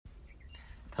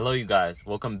Hello, you guys.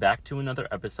 Welcome back to another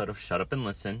episode of Shut Up and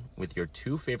Listen with your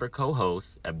two favorite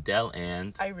co-hosts, Abdel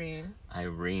and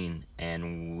Irene.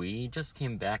 And we just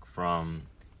came back from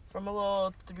a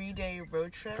little 3-day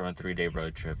road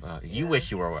trip. You wish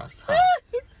you were us, huh?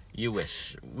 You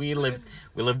wish. We lived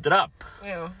it up.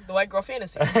 Yeah, the white girl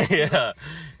fantasy. Yeah.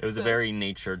 It was a very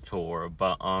nature tour.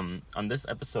 But on this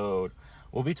episode,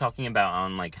 we'll be talking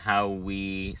about how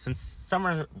we, since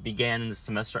summer began and the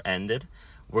semester ended,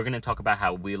 we're going to talk about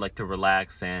how we like to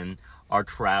relax and our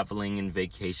traveling and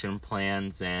vacation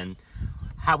plans and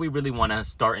how we really want to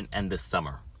start and end this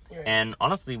summer. Right. And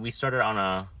honestly, we started on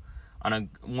a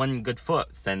one good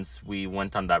foot since we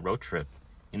went on that road trip,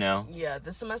 you know? Yeah,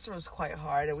 this semester was quite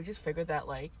hard, and we just figured that,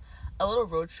 a little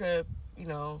road trip,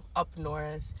 up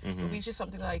north would be just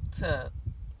something, to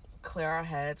clear our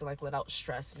heads and, let out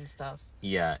stress and stuff.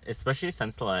 Yeah, especially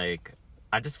since,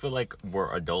 I just feel like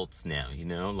we're adults now,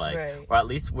 Right. Or at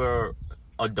least we're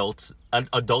adult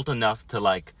enough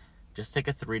to, just take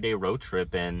a 3-day road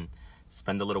trip and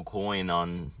spend a little coin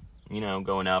on,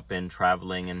 going up and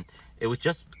traveling. And it was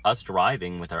just us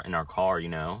driving in our car, So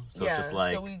yeah, it's just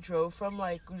so we drove from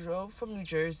New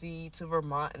Jersey to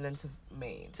Vermont and then to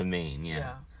Maine. To Maine, yeah.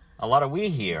 Yeah. A lot of we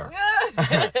here.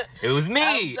 It was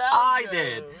me. I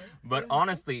did. But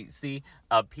honestly, see,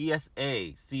 a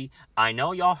PSA. See, I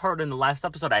know y'all heard in the last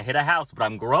episode I hit a house, but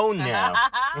I'm grown now.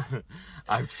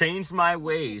 I've changed my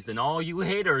ways. And all you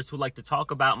haters who like to talk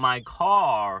about my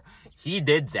car, he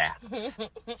did that.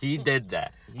 He did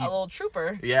that. A little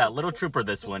trooper. Yeah, a little trooper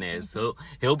this one is. So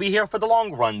he'll be here for the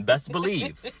long run, best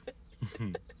believe.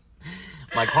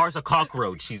 My car's a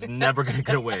cockroach. She's never going to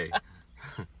get away.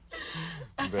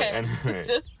 But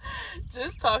anyway.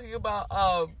 just talking about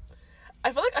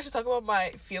I feel like I should talk about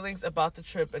my feelings about the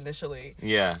trip initially.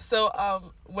 Yeah. So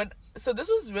this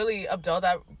was really Abdel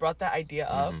that brought that idea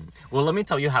up. Well, let me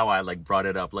tell you how I brought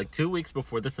it up. 2 weeks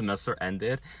before the semester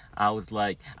ended, I was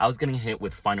getting hit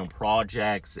with final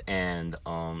projects and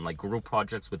group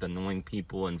projects with annoying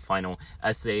people and final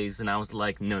essays, and I was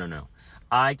like, no.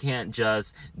 I can't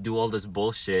just do all this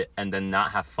bullshit and then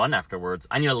not have fun afterwards.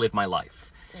 I need to live my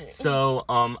life. So,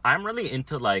 I'm really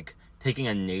into, taking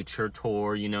a nature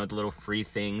tour, the little free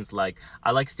things.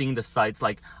 I like seeing the sights.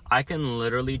 I can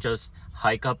literally just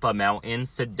hike up a mountain,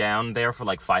 sit down there for,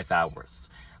 5 hours.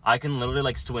 I can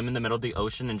literally, swim in the middle of the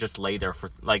ocean and just lay there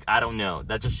for, I don't know.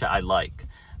 That's just shit I like.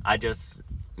 It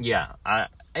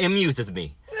amuses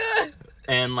me.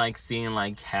 And,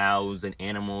 seeing, cows and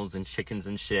animals and chickens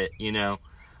and shit,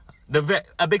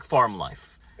 a big farm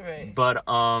life. Right. But,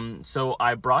 so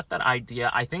I brought that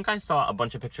idea. I think I saw a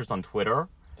bunch of pictures on Twitter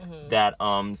that,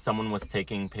 someone was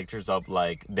taking pictures of,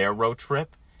 their road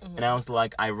trip. And I was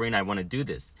like, Irene, I want to do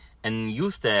this. And you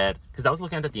said, because I was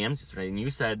looking at the DMs yesterday, and you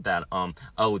said that,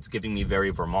 it's giving me very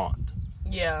Vermont.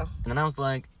 Yeah. And then I was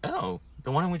like, then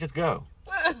why don't we just go?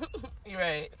 You're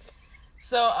right.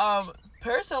 So,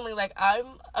 personally,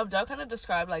 Abdel kind of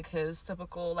described, his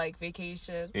typical,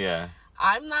 vacation. Yeah.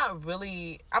 I'm not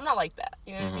like that.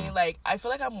 You know what I mean? I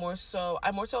feel like I more so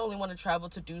only want to travel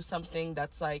to do something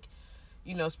that's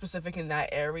specific in that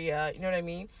area. You know what I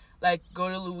mean? Go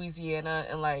to Louisiana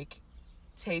and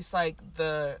taste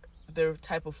their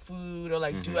type of food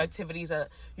or do activities that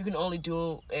you can only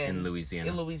do in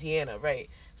Louisiana, right?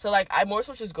 So I more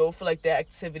so just go for the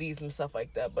activities and stuff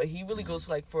like that. But he really goes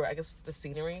for I guess the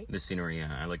scenery. The scenery,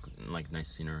 yeah. I like nice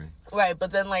scenery. Right, but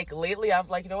then lately I've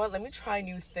you know what? Let me try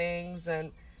new things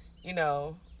and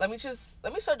let me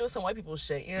start doing some white people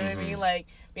shit. You know what I mean?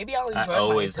 Maybe I'll enjoy myself. I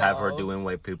always have her doing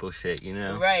white people shit,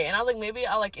 Right, and I was maybe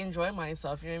I'll enjoy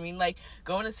myself. You know what I mean?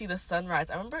 Going to see the sunrise.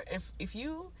 I remember if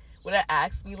you would have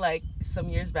asked me some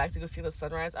years back to go see the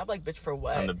sunrise, I'm bitch, for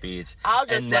what? On the beach. I'll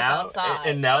just look outside.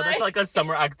 And now that's a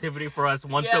summer activity for us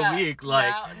once a week.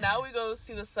 Now we go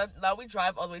see the sun. Now we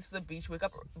drive all the way to the beach, wake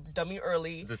up dummy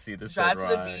early to see the drive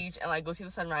sunrise. To the beach and go see the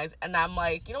sunrise. And I'm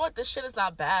you know what? This shit is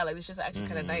not bad. This shit's actually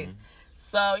kind of nice.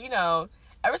 So,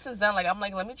 ever since then, I'm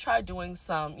let me try doing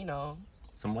some,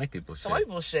 some white people shit. Some white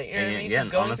people shit, you know what I mean? Yeah,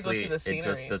 just going honestly, to go see the scenery. It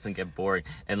just doesn't get boring.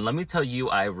 And let me tell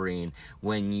you, Irene,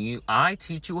 when I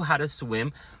teach you how to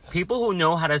swim, people who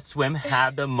know how to swim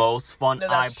have the most fun. No,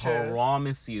 I true.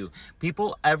 promise you.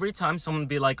 People, every time someone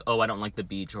be like, I don't like the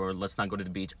beach, or let's not go to the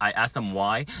beach, I ask them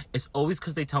why. It's always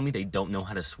because they tell me they don't know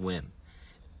how to swim.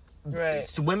 Right.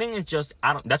 Swimming is just,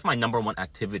 that's my number one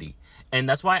activity. And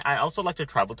that's why I also like to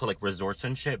travel to resorts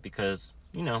and shit, because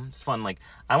it's fun.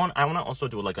 I want to also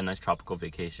do a nice tropical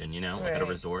vacation, right. At a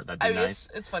resort. That'd be nice.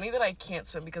 It's funny that I can't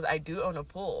swim because I do own a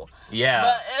pool.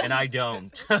 Yeah, and I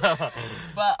don't. But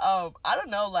I don't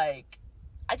know.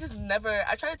 I just never,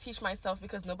 I try to teach myself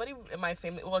because nobody in my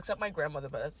family, well, except my grandmother,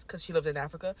 but that's because she lived in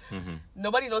Africa.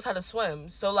 Nobody knows how to swim.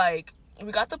 So, like,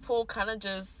 we got the pool kind of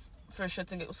just for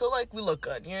shits and giggles. So, like, we look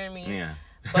good. You know what I mean? Yeah.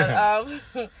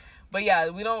 But, but yeah,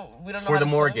 we don't know for how the to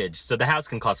mortgage, swim. So the house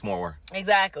can cost more.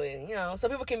 Exactly. You know, some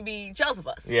people can be jealous of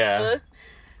us. Yeah.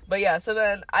 But yeah, so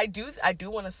then I do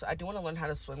want to learn how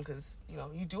to swim because, you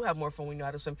know, you do have more fun when you know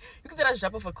how to swim. You can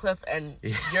jump off a cliff and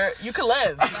you can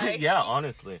live. Like, yeah,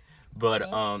 honestly. But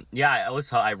yeah, I always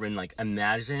thought like,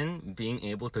 imagine being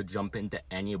able to jump into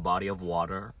any body of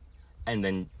water and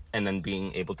then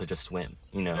being able to just swim,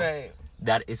 you know. Right.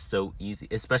 That is so easy,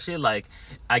 especially like,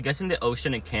 I guess in the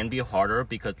ocean it can be harder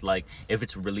because like if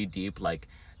it's really deep, like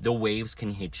the waves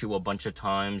can hit you a bunch of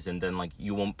times and then like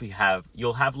you'll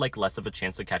have like less of a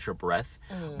chance to catch your breath.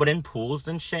 But in pools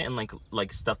and shit and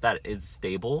like stuff that is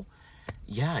stable,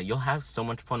 yeah, you'll have so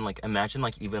much fun. Like imagine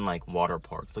like even like water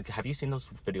parks. Like have you seen those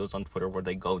videos on Twitter where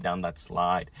they go down that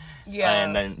slide? Yeah.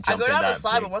 And then jump I go in down that the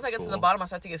slide, big but once I get to pool. the bottom, I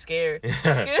start to get scared.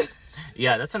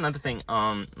 Yeah, that's another thing.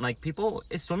 Like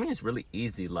swimming is really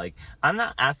easy. Like I'm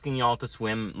not asking y'all to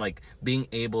swim, like being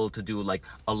able to do like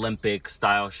Olympic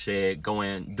style shit,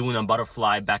 doing a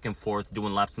butterfly back and forth,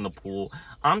 doing laps in the pool.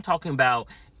 I'm talking about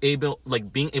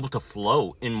being able to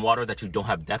float in water that you don't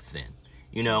have depth in,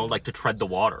 you know, like to tread the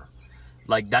water.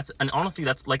 Like and honestly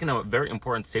that's like a very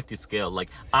important safety skill. Like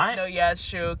No, yeah, it's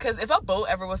true. Because if a boat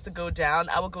ever was to go down,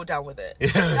 I would go down with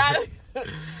it.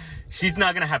 She's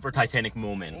not gonna have her Titanic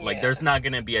moment. Like there's not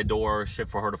gonna be a door or ship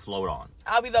for her to float on.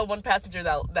 I'll be the one passenger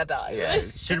that died. Yeah,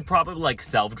 she'd probably like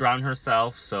self-drown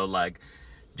herself. So like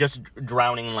just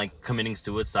drowning, like committing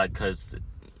suicide, because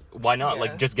why not? Yeah.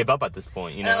 Like just give up at this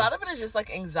point, you know? And a lot of it is just like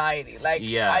anxiety. Like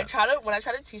Yeah. when I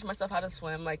try to teach myself how to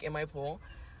swim, like in my pool,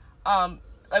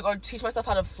 like or teach myself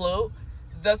how to float,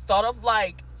 the thought of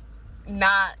like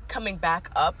not coming back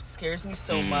up scares me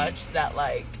so much that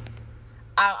like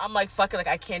I'm like, fuck it, like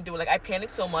I can't do it. Like I panic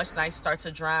so much and I start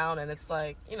to drown, and it's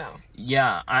like, you know.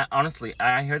 Yeah,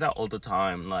 I hear that all the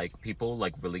time. Like people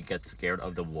like really get scared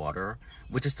of the water,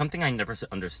 which is something I never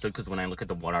understood, because when I look at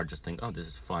the water I just think, oh, this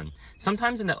is fun.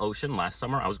 Sometimes in the ocean, last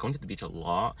summer I was going to the beach a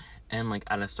lot, and like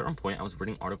at a certain point I was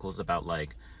reading articles about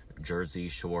like Jersey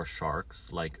Shore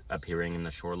sharks like appearing in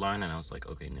the shoreline, and I was like,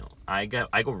 okay, no. I go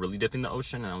really deep in the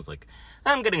ocean, and I was like,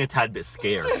 I'm getting a tad bit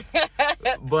scared.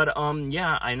 But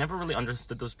yeah, I never really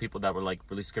understood those people that were like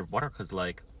really scared of water, because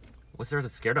like, what's there to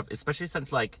scared of? Especially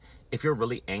since like, if you're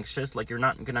really anxious, like you're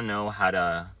not gonna know how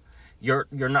to you're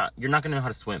not gonna know how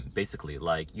to swim, basically.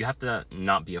 Like you have to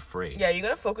not be afraid. Yeah, you're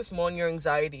gonna focus more on your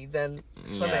anxiety than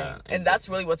swimming, Yeah, exactly. and that's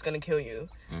really what's gonna kill you.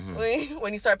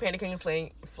 When you start panicking and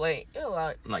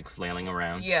Like flailing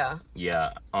around. Yeah.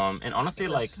 Yeah. And honestly,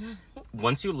 like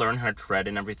once you learn how to tread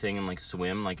and everything and like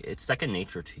swim, like it's second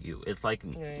nature to you. It's like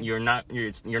you're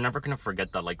never gonna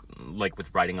forget that. Like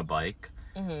with riding a bike.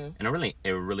 And it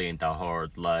really ain't that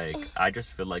hard. Like I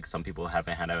just feel like some people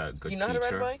haven't had a good You know teacher. how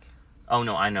to ride a bike? Oh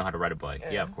no, I know how to ride a bike.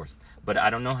 Yeah, of course. But I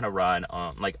don't know how to ride.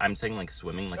 Like I'm saying, like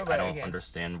swimming. Like I don't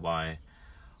understand why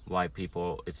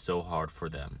people, it's so hard for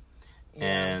them. Yeah.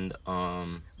 And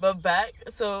But back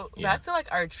to like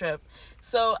our trip.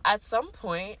 So at some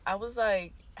point I was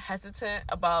like hesitant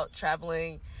about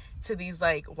traveling to these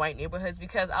like white neighborhoods,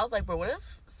 because I was like, bro, what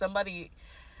if somebody,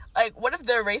 like, what if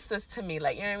they're racist to me?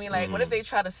 Like, you know what I mean? Like, what if they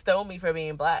try to stone me for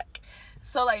being black?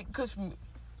 So like, cause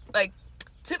like,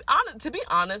 to be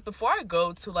honest, before I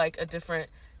go to like a different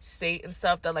state and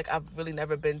stuff that like I've really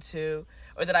never been to,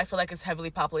 or that I feel like is heavily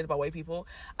populated by white people,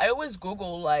 I always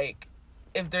Google like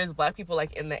if there's black people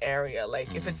like in the area,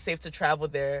 like if it's safe to travel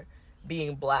there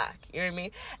being black, you know what I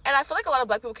mean? And I feel like a lot of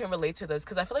black people can relate to this,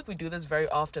 because I feel like we do this very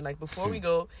often. Like before we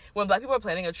go, when black people are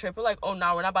planning a trip, we're like, oh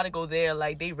no, we're not about to go there,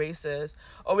 like they racist,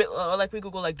 or like we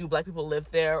Google like, do black people live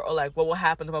there, or like what will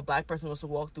happen if a black person was to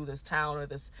walk through this town or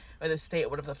this state or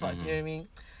whatever the fuck, you know what I mean?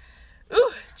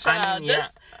 Ooh, child,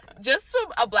 just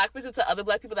from a black person to other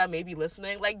black people that may be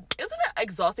listening, like, isn't it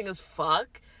exhausting as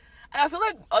fuck? And I feel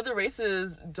like other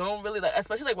races don't really, like,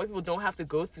 especially like white people, don't have to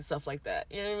go through stuff like that.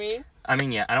 You know what I mean? I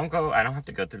mean, yeah, I don't have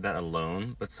to go through that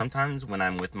alone. But sometimes when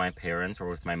I'm with my parents or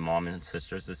with my mom and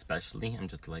sisters especially, I'm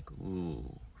just like, ooh,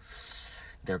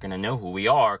 they're gonna know who we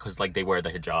are, because like they wear the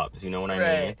hijabs. You know what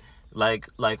I mean? Like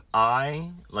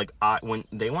I when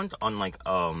they went on like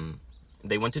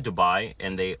they went to Dubai,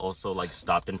 and they also like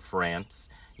stopped in France,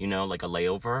 you know, like a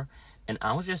layover. And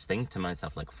I was just thinking to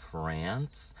myself, like,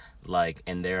 France, like,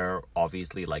 and they're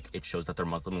obviously, like, it shows that they're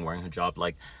Muslim and wearing hijab.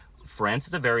 Like, France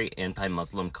is a very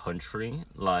anti-Muslim country.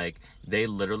 Like, they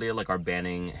literally, like, are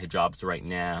banning hijabs right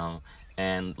now.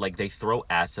 And, like, they throw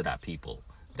acid at people.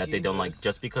 that they don't like,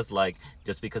 Jesus.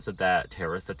 just because of that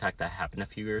terrorist attack that happened a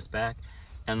few years back,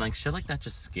 and like shit like that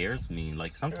just scares me.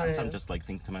 Like sometimes I'm just like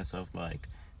thinking to myself like,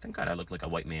 thank God I look like a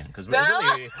white man, because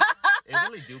it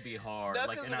really do be hard. No,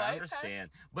 like, 'cause and of I white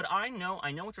understand, but I know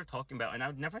what you're talking about, and I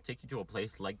would never take you to a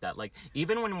place like that. Like,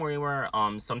 even when we were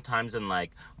sometimes in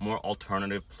like more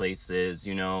alternative places,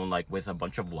 you know, like with a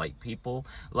bunch of white people.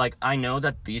 Like, I know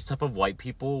that these type of white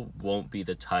people won't be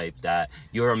the type that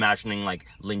you're imagining like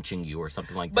lynching you or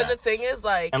something like But that. the thing is,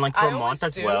 like, And like I Vermont always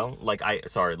as do. well. Like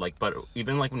but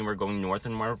even like when we were going north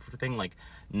and more everything, like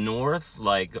north,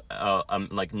 like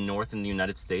north in the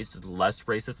United States is less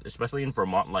racist, especially in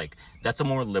Vermont. Like, that's a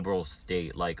more liberal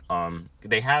state. Like,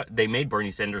 they made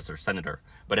Bernie Sanders their senator.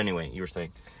 But anyway, you were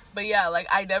saying. But yeah, like,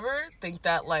 I never think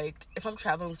that, like, if I'm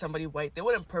traveling with somebody white, they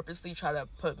wouldn't purposely try to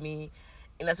put me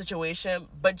in that situation.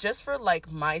 But just for,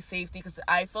 like, my safety, because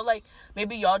I feel like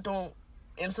maybe y'all don't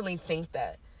instantly think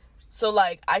that. So,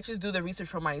 like, I just do the research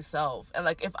for myself. And,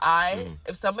 like, if I'm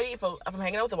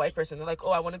hanging out with a white person, they're like,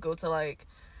 oh, I want to go to, like,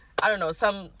 I don't know,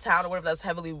 some town or whatever that's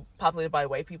heavily populated by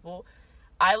white people,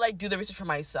 I, like, do the research for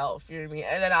myself, you know what I mean?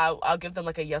 And then I'll give them,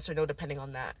 like, a yes or no depending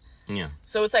on that. Yeah.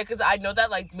 So it's, like, because I know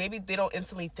that, like, maybe they don't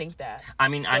instantly think that. I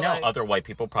mean, So, I know like, other white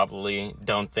people probably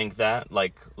don't think that.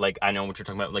 Like, I know what you're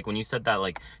talking about. Like, when you said that,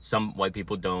 like, some white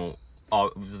people don't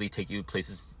obviously take you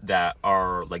places that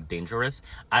are like dangerous,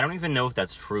 I don't even know if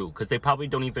that's true, because they probably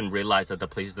don't even realize that the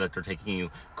places that they're taking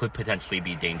you could potentially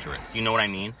be dangerous. You know what I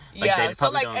mean? Like, yeah, they so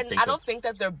probably like, don't and think I don't think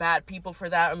that they're bad people for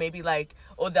that, or maybe like,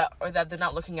 or that they're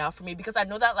not looking out for me, because I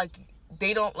know that like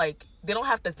they don't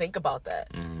have to think about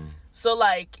that. So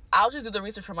like, I'll just do the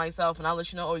research for myself, and I'll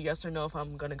let you know, oh, yes or no, if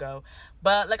I'm gonna go.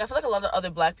 But like, I feel like a lot of other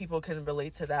Black people can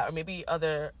relate to that, or maybe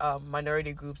other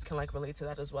minority groups can like relate to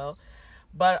that as well.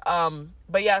 But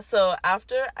yeah, so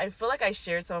after, I feel like I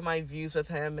shared some of my views with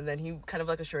him, and then he kind of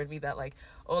like assured me that like,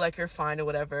 oh, like, you're fine or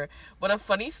whatever. But a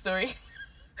funny story,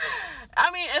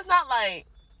 I mean, it's not like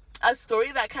a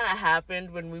story that kind of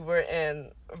happened when we were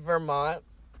in Vermont.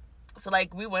 So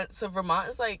like, Vermont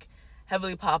is like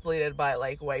heavily populated by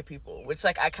like white people, which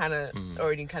like I kind of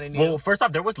already kind of knew. Well, first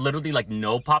off, there was literally like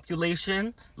no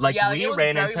population. Like, yeah, we it was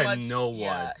ran very into much, no one.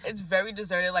 Yeah, it's very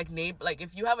deserted. Like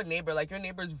if you have a neighbor, like your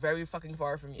neighbor is very fucking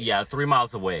far from you. Yeah, 3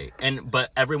 miles away.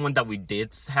 But everyone that we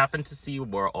did happen to see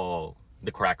were all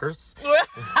the crackers.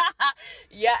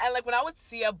 Yeah, and like when I would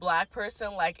see a Black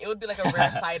person, like it would be like a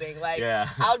rare sighting. Like, Yeah.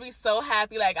 I would be so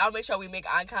happy. Like, I'll make sure we make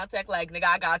eye contact. Like, nigga,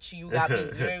 I got you. You got me. You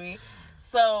know what I mean?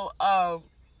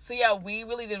 So yeah, we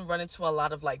really didn't run into a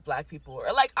lot of like Black people,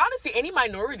 or like honestly any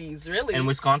minorities really. In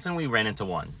Wisconsin, we ran into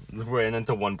one. We ran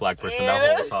into one Black person Yeah.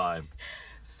 that whole time.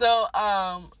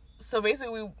 So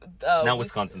basically Not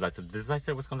Wisconsin. Did I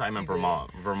say Wisconsin? I meant You did.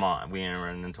 Vermont. Vermont. We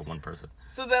ran into one person.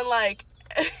 So then, like,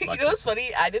 you Black know what's person.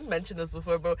 funny? I didn't mention this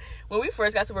before, but when we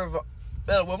first got to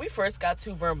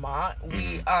Vermont,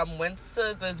 we went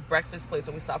to this breakfast place,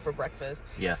 and we stopped for breakfast.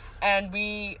 Yes. And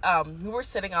we were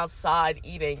sitting outside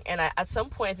eating, and at some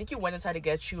point, I think you went inside to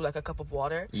get you like a cup of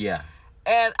water. Yeah.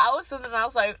 And I was sitting there, and I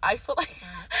was like, I feel like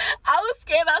I was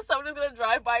scared that someone was gonna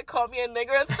drive by, call me a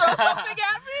nigger, and throw something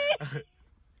at me.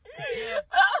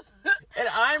 And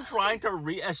I'm trying to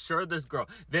reassure this girl.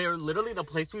 They're literally, the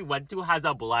place we went to has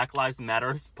a Black Lives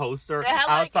Matter poster It had,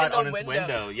 like, outside in the on its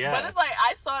window. Yeah. But it's like,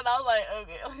 I saw it, and I was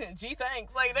like, okay, gee,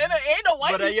 thanks. Like, there ain't no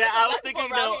white But people. yeah, I was Black thinking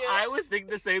people around though. here. I was thinking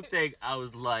the same thing. I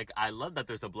was like, I love that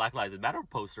there's a Black Lives Matter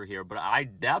poster here, but I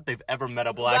doubt they've ever met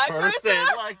a Black person.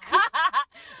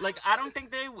 Like, I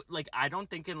don't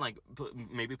think in like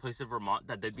maybe places in Vermont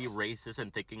that they'd be racist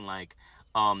and thinking like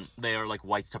they are like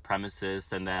white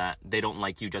supremacists and that they don't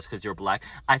like you just because you're Black.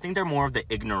 I think they're more of the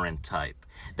ignorant type.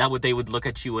 They would look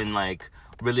at you and like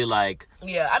really like,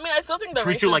 yeah, I mean, I still think the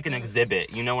treat you racists like an do- exhibit.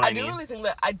 You know what I mean?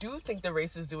 I do think the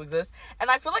racists do exist,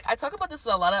 and I feel like I talk about this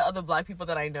with a lot of other Black people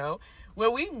that I know.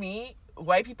 When we meet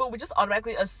white people, we just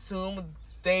automatically assume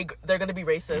they're gonna be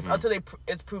racist until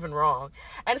it's proven wrong,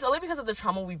 and it's only because of the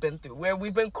trauma we've been through, where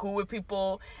we've been cool with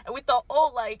people and we thought,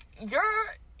 oh, like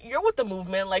you're with the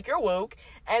movement, like you're woke,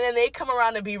 and then they come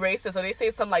around and be racist, or they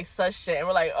say some like such shit, and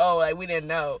we're like, oh, like we didn't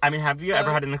know. I mean, have you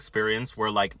ever had an experience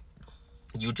where like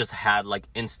you just had like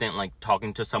instant like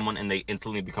talking to someone and they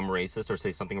instantly become racist or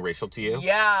say something racial to you?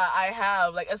 Yeah, I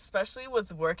have, like, especially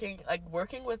with working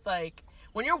with like,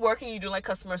 when you're working, you do like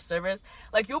customer service,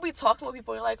 like you'll be talking with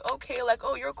people, and you're like, okay, like,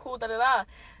 oh, you're cool, da da da, and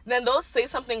then they'll say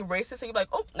something racist and you're like,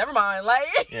 oh, never mind, like.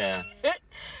 Yeah.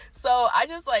 So I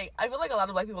just like, I feel like a lot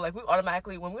of Black people, like, we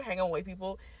automatically, when we hang out with white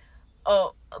people,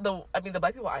 the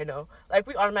Black people I know, like,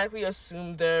 we automatically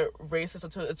assume they're racist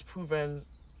until it's proven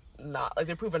not, like,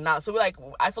 they're proven not. So we like,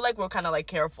 I feel like we're kind of like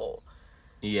careful.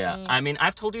 Yeah. I mean,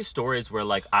 I've told you stories where,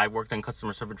 like, I worked in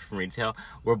customer service from retail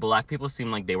where black people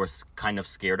seemed like they were kind of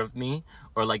scared of me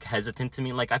or, like, hesitant to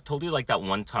me. Like, I've told you, like, that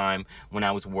one time when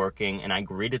I was working and I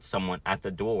greeted someone at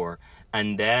the door,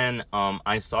 and then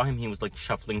I saw him, he was, like,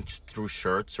 shuffling through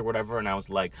shirts or whatever, and I was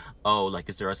like, oh, like,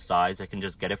 is there a size? I can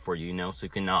just get it for you, you know, so you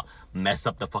can not mess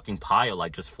up the fucking pile I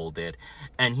just folded.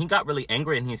 And he got really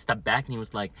angry, and he stepped back, and he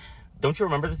was like, don't you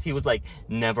remember this? He was like,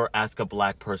 never ask a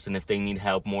black person if they need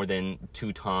help more than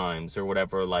 2 times or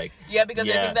whatever. Like, yeah, because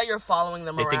they think that you're following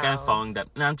them around. They think I'm following them.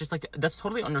 And I'm just like, that's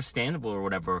totally understandable or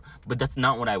whatever, but that's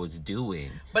not what I was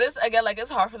doing. But it's, again, like, it's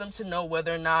hard for them to know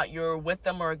whether or not you're with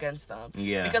them or against them.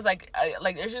 Yeah. Because,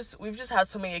 we've just had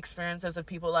so many experiences of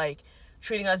people, like,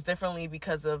 treating us differently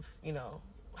because of, you know,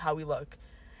 how we look.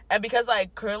 And because,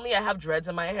 like, currently I have dreads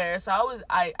in my hair, so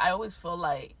I always feel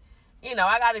like, you know,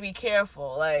 I gotta be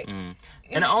careful, like.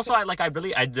 And also, I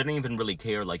didn't even really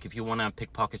care. Like, if you want to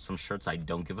pickpocket some shirts, I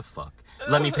don't give a fuck.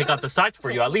 Let me pick out the size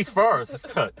for you, at least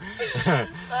first.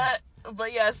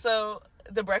 but yeah, so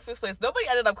the breakfast place, nobody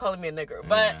ended up calling me a nigger,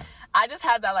 but I just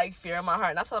had that, like, fear in my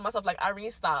heart, and I told myself, like, Irene,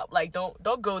 stop, like,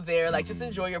 don't go there, like, just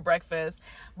enjoy your breakfast.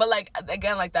 But, like,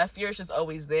 again, like, that fear is just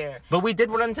always there. But we did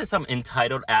run into some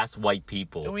entitled ass white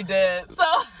people. We did. So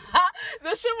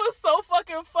this shit was so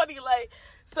fucking funny. Like,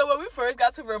 so when we first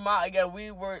got to Vermont, again,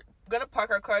 we were gonna park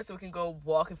our car so we can go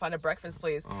walk and find a breakfast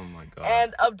place. Oh my god.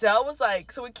 And Abdel was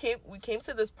like, so we came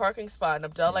to this parking spot, and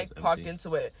Abdel, like, parked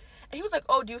into it. And he was like,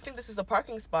 oh, do you think this is a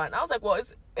parking spot? And I was like, well,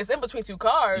 it's in between 2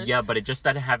 cars. Yeah, but it just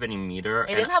didn't have any meter.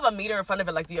 It didn't have a meter in front of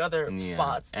it like the other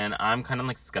spots. And I'm kind of,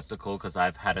 like, skeptical because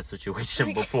I've had a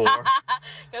situation before.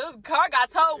 This car got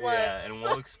towed once. Yeah, and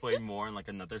we'll explain more in, like,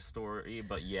 another story.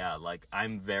 But yeah, like,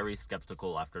 I'm very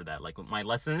skeptical after that. Like, my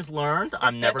lesson is learned.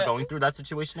 I'm never going through that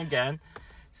situation again.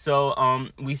 So,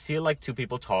 we see, like, 2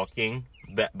 people talking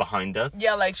behind us.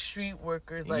 Yeah, like street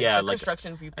workers, like,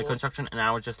 construction people. Construction, and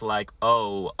I was just like,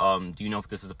 oh, do you know if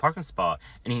this is a parking spot?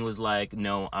 And he was like,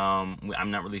 no,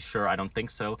 I'm not really sure. I don't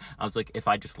think so. I was like, if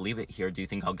I just leave it here, do you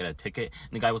think I'll get a ticket?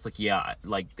 And the guy was like, yeah,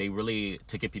 like, they really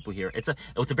ticket people here. It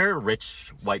was a very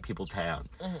rich white people town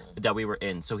that we were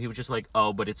in. So he was just like,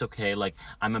 oh, but it's okay. Like,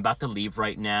 I'm about to leave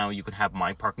right now. You can have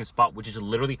my parking spot, which is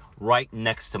literally right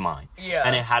next to mine. Yeah.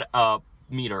 And it had a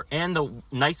meter, and the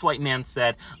nice white man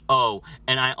said, oh,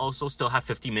 and I also still have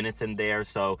 50 minutes in there,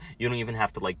 so you don't even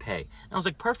have to, like, pay. And I was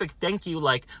like, perfect, thank you.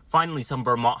 Like, finally some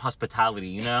Vermont hospitality,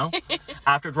 you know.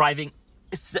 After driving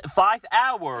 5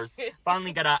 hours,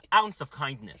 finally got an ounce of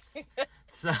kindness.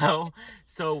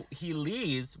 So he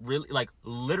leaves, really, like,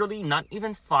 literally not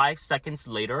even 5 seconds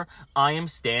later, I am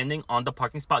standing on the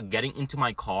parking spot getting into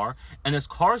my car, and this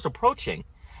car is approaching.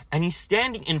 And he's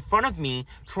standing in front of me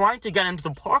trying to get into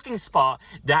the parking spot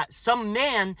that some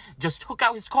man just took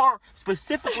out his car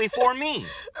specifically for me.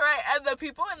 Right, and the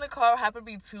people in the car happened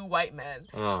to be 2 white men.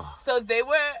 Ugh. So they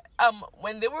were,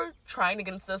 when they were trying to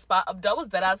get into the spot, Abdel was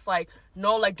deadass like,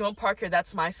 no, like, don't park here,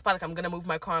 that's my spot, like, I'm gonna move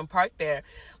my car and park there.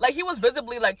 Like, he was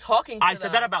visibly, like, talking to them. I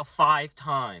said that about 5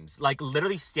 times. Like,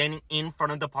 literally standing in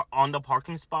front of on the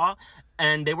parking spot,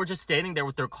 and they were just standing there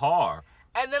with their car.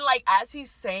 And then, like, as he's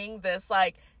saying this,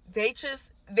 like, they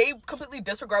completely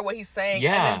disregard what he's saying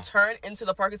and then turn into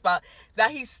the parking spot that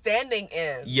he's standing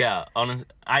in. Yeah,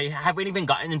 I haven't even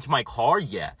gotten into my car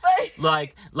yet.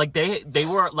 like they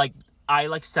were like, I,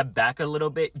 like, stepped back a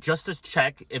little bit just to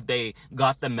check if they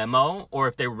got the memo or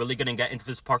if they're really gonna get into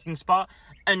this parking spot,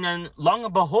 and then long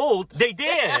and behold, they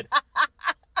did.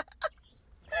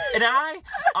 And I,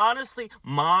 honestly,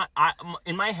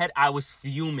 in my head, I was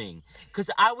fuming. Because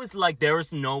I was like, there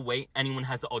is no way anyone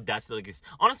has the audacity like this.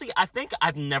 Honestly, I think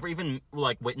I've never even,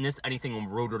 like, witnessed anything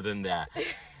ruder than that.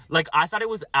 Like, I thought it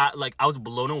was, I was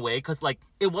blown away. Because, like,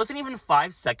 it wasn't even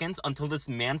 5 seconds until this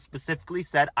man specifically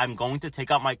said, I'm going to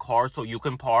take out my car so you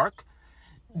can park.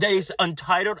 These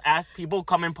entitled ass people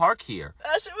come and park here.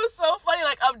 That shit was so funny.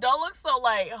 Like, Abdul looked so,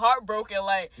 like, heartbroken.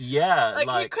 Like, yeah,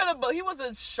 like he couldn't, he was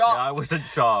in shock. Yeah, I was in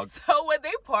shock. So when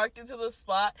they parked into the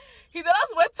spot, he then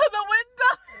went to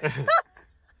the window.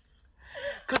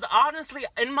 Because honestly,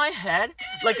 in my head,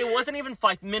 like, it wasn't even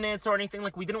 5 minutes or anything.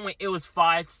 Like, we didn't wait. It was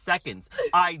 5 seconds.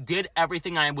 I did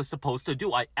everything I was supposed to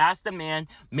do. I asked the man,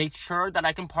 made sure that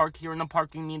I can park here in the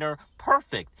parking meter.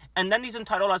 Perfect. And then these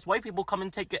entitled-ass white people come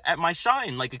and take it at my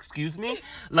shine. Like, excuse me?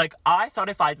 Like, I thought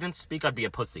if I didn't speak, I'd be a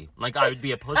pussy. Like, I would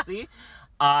be a pussy.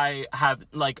 I have,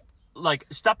 like,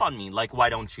 step on me. Like, why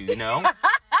don't you, you know?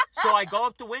 So I go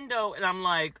up the window, and I'm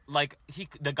like,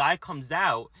 the guy comes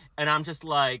out, and I'm just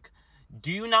like, Do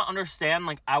you not understand?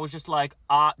 Like, I was just like,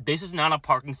 this is not a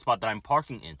parking spot that I'm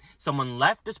parking in. Someone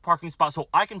left this parking spot so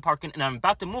I can park in, and I'm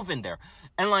about to move in there.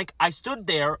 And, like, I stood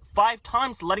there 5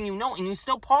 times letting you know, and you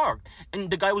still parked. And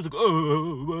the guy was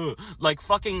like, like,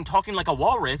 fucking talking like a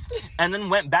walrus, and then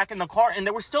went back in the car, and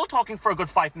they were still talking for a good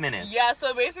 5 minutes. Yeah,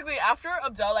 so basically, after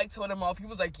Abdel, like, told him off, he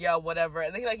was like, yeah, whatever.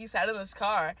 And then, he sat in his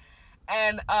car,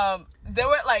 and, they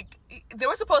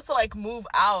were supposed to, like, move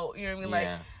out, you know what I mean?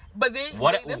 Yeah. Like, but they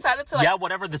decided to, like... Yeah,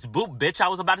 whatever, this boot, bitch, I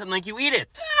was about to make you eat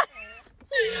it.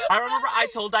 I remember I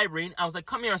told Irene, I was like,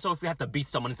 come here, so if we have to beat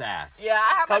someone's ass. Yeah,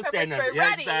 I have my pepper spray ready.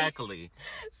 Yeah, exactly.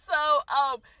 So,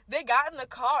 they got in the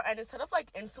car, and instead of, like,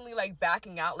 instantly, like,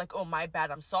 backing out, like, oh, my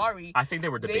bad, I'm sorry. I think they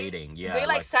were debating, They,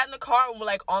 like, sat in the car and were,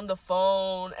 like, on the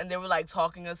phone, and they were, like,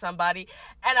 talking to somebody.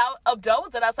 And Abdel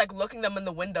was I was, like, looking them in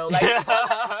the window. Like,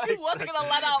 he wasn't gonna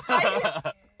let out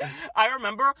fight. I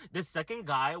remember the second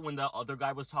guy, when the other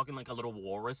guy was talking like a little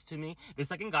walrus to me, the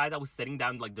second guy that was sitting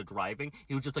down, like, the driving,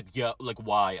 he was just like, yeah, like,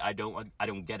 why? I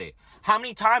don't get it. How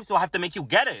many times do I have to make you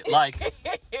get it? Like,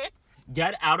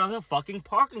 get out of the fucking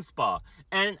parking spot.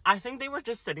 And I think they were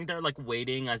just sitting there, like,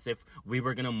 waiting as if we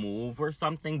were gonna move or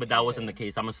something, but that wasn't the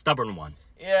case. I'm a stubborn one.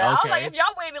 Yeah, okay. I was like, if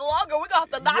y'all waiting longer, we're gonna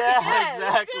have to knock again.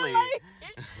 Exactly.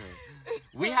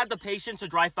 We had the patience to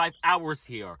drive 5 hours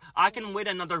here. I can wait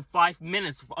another 5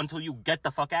 minutes until you get the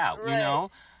fuck out, you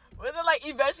know? But then, like,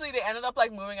 eventually they ended up,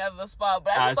 like, moving out of the spot.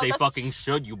 But as they fucking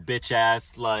should, you bitch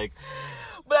ass, like...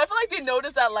 But I feel like they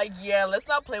noticed that, like, yeah, let's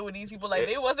not play with these people. Like,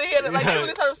 they wasn't here to, like, they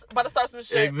were about to start some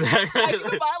shit. Exactly. Like,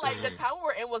 even by, like, the town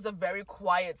we're in was a very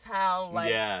quiet town. Like,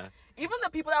 yeah. Even the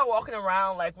people that were walking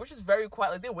around, like, were just very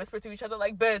quiet. Like, they whispered to each other,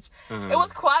 like, bitch. It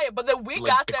was quiet. But then we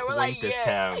got there, we're like, yeah.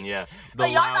 Town, yeah.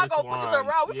 Like, y'all not gonna push us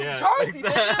around. We from Jersey,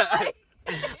 exactly.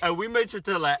 And we made sure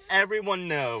to let everyone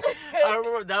know. I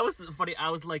remember, that was funny.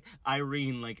 I was like,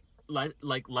 Irene, like,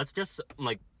 let's just,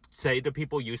 like, say to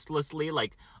people uselessly,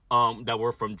 like, that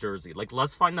we're from Jersey. Like,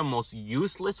 let's find the most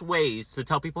useless ways to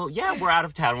tell people, yeah, we're out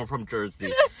of town, we're from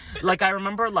Jersey. Like, I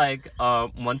remember, like,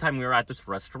 one time we were at this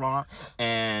restaurant,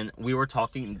 and we were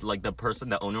talking, like,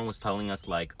 the owner was telling us,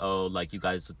 like, oh, like, you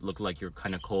guys look like you're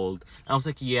kind of cold. And I was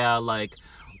like, yeah, like,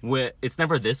 it's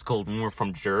never this cold when we're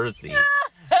from Jersey.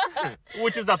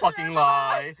 Which is a fucking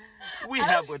lie. We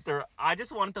have with her. I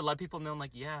just wanted to let people know,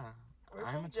 like, yeah.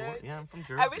 I'm from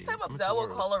Jersey. Every time Abdel will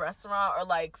call a restaurant or,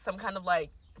 like, some kind of, like,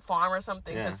 farm or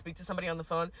something to speak to somebody on the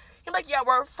phone, he's like, yeah,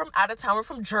 we're from out of town. We're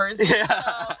from Jersey. Yeah.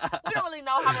 So we don't really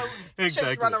know how the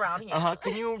chicks run around here.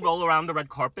 Can you roll around the red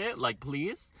carpet? Like,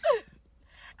 please?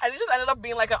 And it just ended up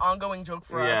being, like, an ongoing joke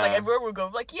for us. Like, everywhere we go,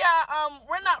 like, yeah,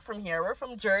 we're not from here. We're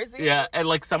from Jersey. Yeah, and,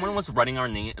 like, someone was writing our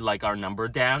name, like, our number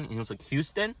down, and he was like,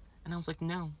 Houston? And I was like,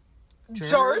 no.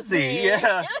 Jersey.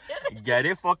 Yeah. Get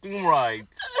it fucking right.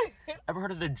 Ever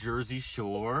heard of the Jersey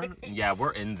Shore? Yeah,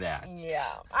 we're in that. Yeah.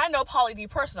 I know Pauly D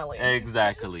personally.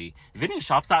 Exactly. Vinny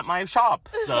shops at my shop.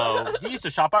 So, he used to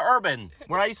shop at Urban,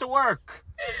 where I used to work.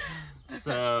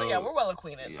 So yeah, we're well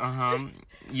acquainted.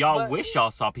 Y'all wish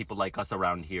y'all saw people like us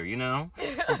around here, you know?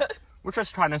 We're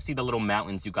just trying to see the little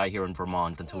mountains you got here in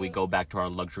Vermont until we go back to our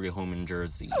luxury home in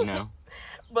Jersey, you know?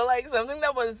 But, like, something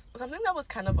that was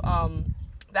kind of,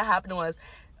 that happened was,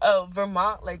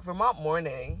 Vermont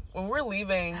morning, when we were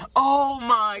leaving. Oh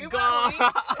my God.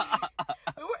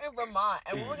 We were in Vermont,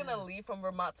 and we were going to leave from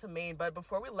Vermont to Maine, but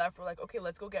before we left, we're like, okay,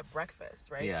 let's go get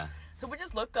breakfast, right? Yeah. So we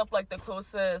just looked up, like, the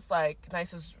closest, like,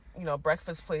 nicest, you know,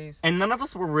 breakfast place. And none of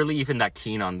us were really even that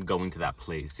keen on going to that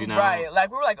place, you know? Right. Like,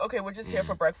 we were like, okay, we're just here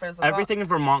for breakfast. Everything in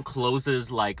Vermont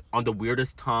closes, like, on the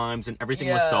weirdest times, and everything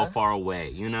was so far away,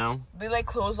 you know? They, like,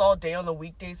 close all day on the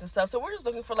weekdays and stuff. So we're just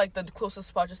looking for, like, the closest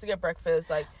spot just to get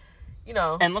breakfast, like, you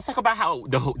know. And let's talk about how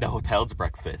the hotel's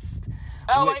breakfast.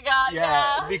 Oh my God,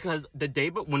 yeah. Because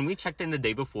when we checked in the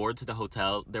day before to the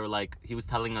hotel, they were like, he was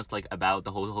telling us, like, about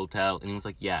the whole hotel, and he was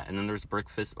like, yeah, and then there's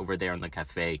breakfast over there in the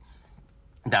cafe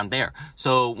down there.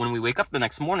 So when we wake up the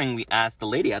next morning, we asked the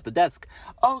lady at the desk,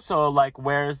 oh, so, like,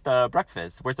 where's the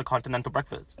breakfast? Where's the continental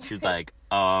breakfast? She's like,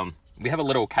 we have a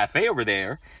little cafe over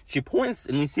there. She points,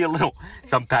 and we see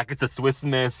some packets of Swiss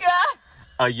Miss,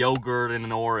 a yogurt, and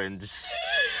an orange.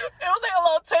 It was like a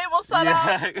little table set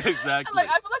up. Yeah, exactly. Like,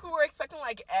 I feel like we were expecting,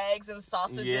 like, eggs and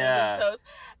sausages and toast.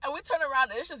 And we turn around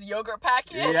and it's just yogurt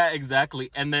packets. Yeah, exactly.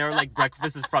 And they're like,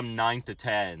 breakfast is from 9 to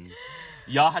 10.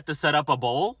 Y'all had to set up a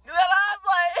bowl? And then I was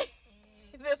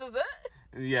like, this is it?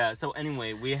 Yeah. So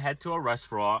anyway, we head to a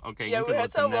restaurant. Okay. Yeah, you we can had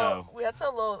let to them know.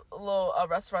 a little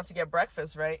restaurant to get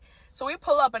breakfast, right? So we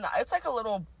pull up and it's like it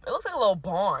looks like a little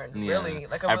barn, really.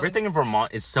 Like everything in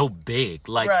Vermont is so big.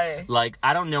 Like, Right. like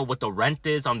I don't know what the rent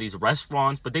is on these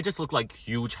restaurants, but they just look like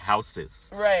huge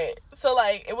houses. Right. So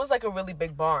like it was like a really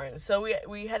big barn. So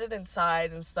we headed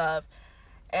inside and stuff,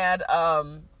 and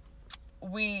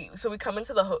we come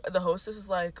into the hostess is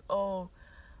like, oh,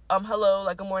 hello,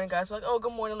 like good morning guys. We're like, oh,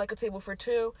 good morning, like a table for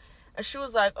two. And she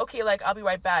was like, okay, like I'll be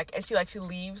right back. And she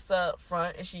leaves the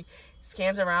front and she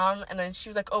scans around, and then she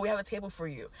was like, oh, we have a table for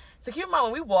you. So keep in mind,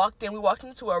 when we walked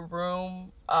into a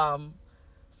room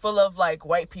full of like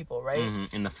white people, right?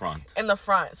 In the front. In the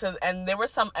front. So, and there were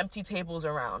some empty tables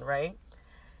around, right?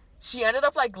 She ended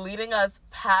up like leading us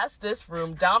past this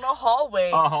room, down a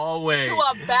hallway. To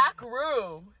a back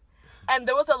room. And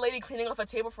there was a lady cleaning off a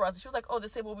table for us. And she was like, oh,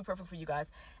 this table will be perfect for you guys.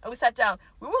 And we sat down.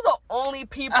 We were the only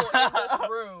people in this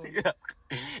room. Yeah.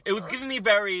 It was giving me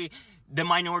the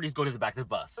minorities go to the back of the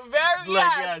bus. Very,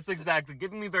 yes, exactly.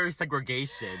 Giving me very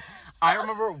segregation. I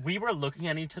remember we were looking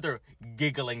at each other,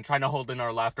 giggling, trying to hold in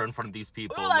our laughter in front of these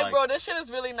people. We were like, bro, this shit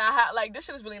is really not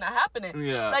happening.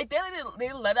 Yeah. Like,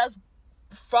 they led us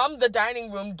from the dining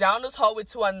room down this hallway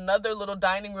to another little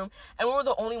dining room, and we were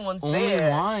the only ones there. Only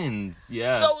ones,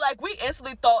 yeah. So, like, we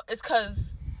instantly thought it's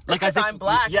because I'm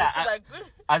black. Yeah,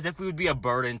 as if we would be a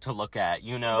burden to look at,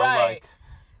 you know? Right. Like,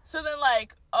 so then,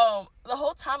 like, the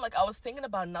whole time, like, I was thinking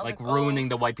about it, like ruining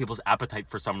the white people's appetite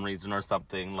for some reason or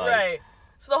something. Like, right.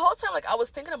 So the whole time, like, I was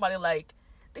thinking about it, like,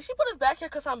 did she put us back here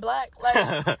because I'm black?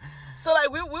 Like, so, like,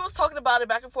 we was talking about it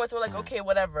back and forth. We're like, okay,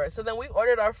 whatever. So then we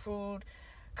ordered our food.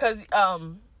 Cause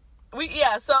so like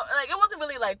it wasn't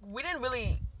really like we didn't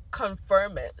really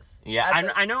confirm it. Yeah,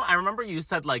 I know. I remember you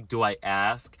said like, "Do I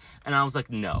ask?" And I was like,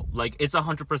 "No." Like it's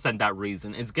 100% that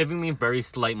reason. It's giving me very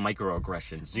slight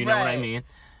microaggressions. Do you know what I mean?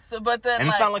 So, but then and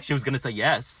it's not like she was gonna say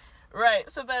yes.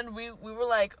 Right. So then we were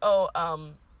like, oh,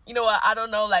 you know what? I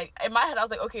don't know. Like in my head, I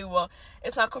was like, okay, well,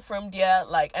 it's not confirmed yet.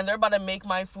 Like, and they're about to make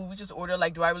my food. We just order.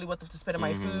 Like, do I really want them to spit in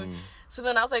my food? So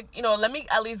then I was like, you know, let me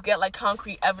at least get like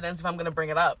concrete evidence if I'm gonna bring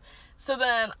it up. So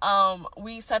then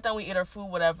we sat down, we ate our food,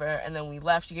 whatever, and then we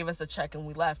left. She gave us the check and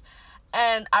we left.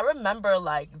 And I remember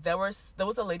like there was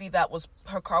a lady that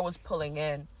her car was pulling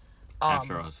in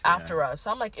after us.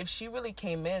 So I'm like, if she really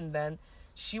came in, then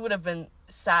she would have been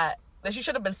sat. Then she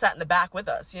should have been sat in the back with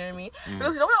us. You know what I mean?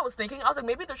 Because you know what I was thinking? I was like,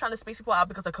 maybe they're trying to space people out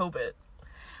because of COVID.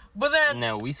 But then...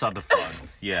 No, we saw the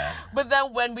front, yeah. But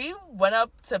then when we went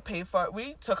up to pay for it,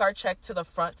 we took our check to the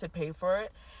front to pay for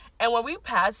it. And when we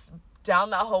passed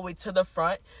down that hallway to the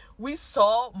front, we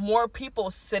saw more people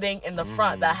sitting in the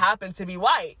front that happened to be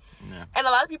white. Yeah. And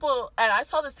a lot of people... And I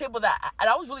saw this table that... And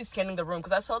I was really scanning the room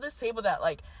because I saw this table that,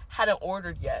 like, hadn't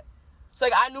ordered yet. So,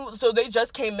 like, I knew... So they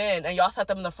just came in and y'all sat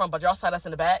them in the front, but y'all sat us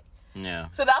in the back. Yeah.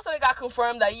 So that's when it got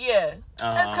confirmed that, it's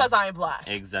because I'm black.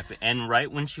 Exactly. And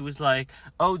right when she was like,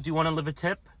 oh, do you want to leave a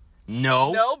tip?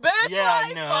 No. No, bitch. Yeah,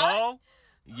 like, no.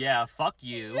 Fuck. Yeah, fuck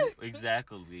you.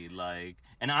 Exactly. Like,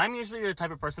 and I'm usually the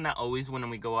type of person that always, when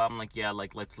we go out, I'm like, yeah,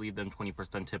 like, let's leave them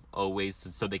 20% tip always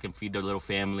so they can feed their little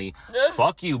family.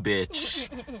 Fuck you, bitch.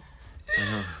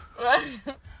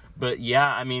 But yeah,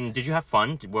 I mean, did you have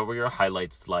fun? What were your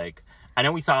highlights like? I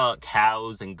know we saw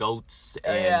cows and goats,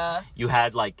 and you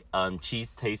had like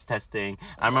cheese taste testing.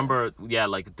 I remember,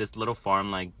 like this little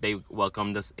farm, like they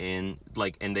welcomed us in,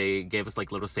 like, and they gave us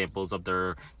like little samples of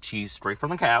their cheese straight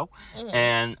from the cow,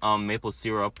 and maple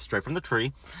syrup straight from the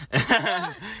tree.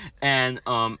 And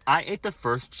I ate the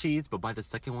first cheese, but by the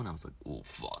second one, I was like, oh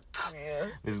fuck,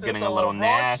 this is getting a little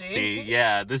nasty.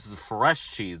 Yeah, this is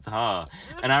fresh cheese, huh?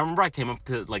 And I remember I came up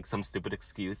to like some stupid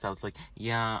excuse. I was like,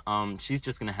 she's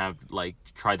just gonna have like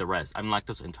try the rest. I'm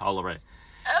lactose intolerant.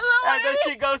 And then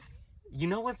she goes, you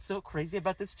know what's so crazy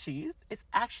about this cheese? It's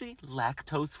actually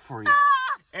lactose free.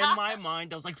 In my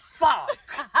mind, I was like, fuck.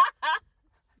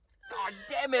 God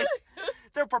damn it.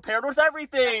 They're prepared with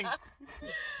everything. That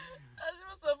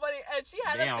was so funny. And she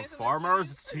had damn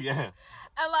farmers. Yeah.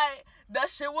 And like that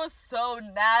shit was so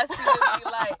nasty to me,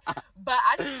 like, but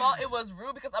I just thought it was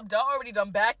rude because Abdel already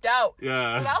done backed out.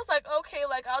 Yeah. So I was like, okay,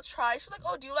 like I'll try. She's like,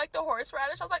 oh, do you like the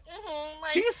horseradish? I was like,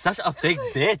 Like, she is such a fake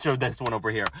bitch of this one over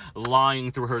here,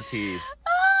 lying through her teeth.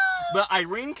 But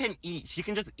Irene can eat. She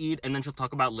can just eat, and then she'll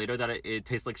talk about later that it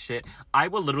tastes like shit. I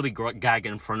will literally gag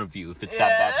in front of you if it's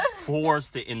that bad.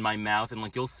 Force it in my mouth, and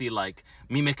like you'll see like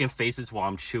me making faces while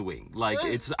I'm chewing. Like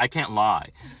I can't lie.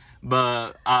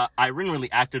 But Irene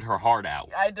really acted her heart out.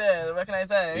 I did. What can I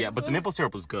say? Yeah, but the maple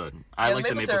syrup was good. I like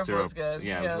the maple syrup. Was good.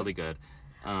 Yeah, it was really good.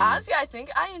 Honestly, I think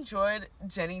I enjoyed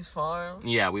Jenny's farm.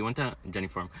 Yeah, we went to Jenny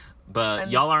Farm, but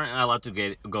And- y'all aren't allowed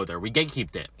to go there. We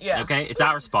gatekeeped it. Yeah. Okay, it's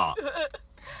our spot.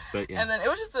 But yeah. And then it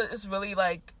was just this really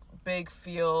like big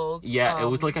field. Yeah, it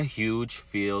was like a huge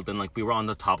field, and like we were on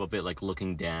the top of it, like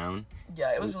looking down.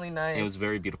 Yeah, it was really nice. It was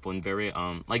very beautiful and very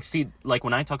like like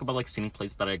when I talk about like scenic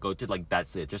places that I go to, like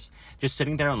that's it. Just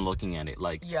sitting there and looking at it,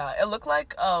 like Yeah, it looked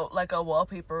like a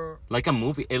wallpaper, like a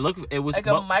movie. It was like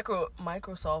a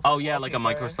Microsoft. Oh yeah, like a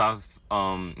wallpaper.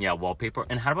 Microsoft wallpaper.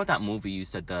 And how about that movie you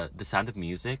said, the Sound of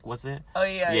Music, was it? Oh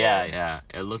yeah. Yeah.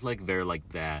 It looked like very like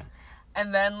that.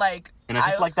 And then like And I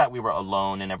just like that we were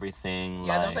alone and everything.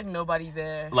 Yeah, there was like nobody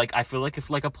there. Like I feel like if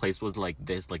like a place was like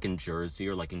this, like in Jersey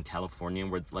or like in California,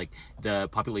 where like the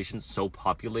population's so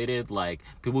populated, like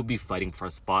people would be fighting for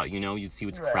a spot. You know, you'd see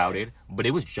it's Right. crowded, but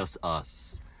it was just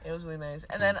us. It was really nice.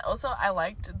 And then also I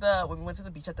liked when we went to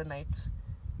the beach at the night.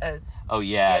 Oh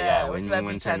yeah. Yeah, When to we that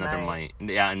went beach to at another night.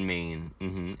 in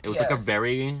Maine. It was like a Yes.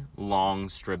 very long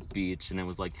strip beach, and it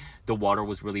was like the water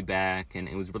was really back, and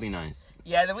it was really nice.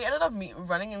 Yeah, then we ended up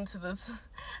running into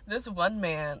this one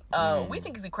man. We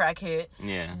think he's a crackhead.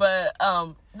 Yeah. But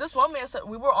this one man, so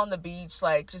we were on the beach,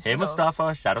 like just Hey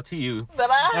Mustafa, shout out to you.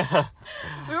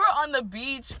 we were on the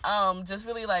beach, just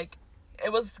really like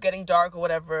it was getting dark or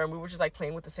whatever, and we were just like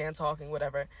playing with the sand, talking,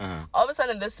 whatever. Uh-huh. All of a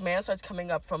sudden, this man starts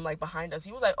coming up from like behind us.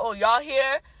 He was like, "Oh, y'all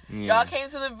here? Yeah. Y'all came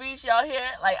to the beach? Y'all here?"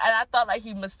 Like, and I thought like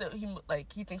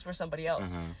he thinks we're somebody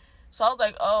else. Uh-huh. So I was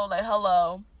like, "Oh, like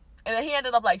hello." And then he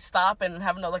ended up like stopping and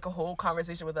having like a whole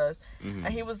conversation with us. Mm-hmm.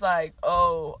 And he was like,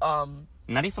 "Oh,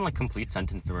 Not even like complete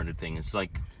sentence or anything. It's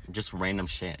like just random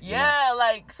shit. you know? yeah,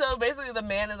 like so basically the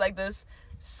man is like this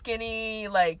skinny,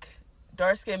 like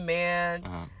dark-skinned man.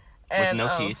 Uh-huh. And, With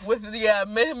no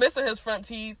teeth. Missing his front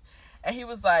teeth. And he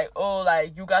was like, "Oh,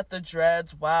 like, you got the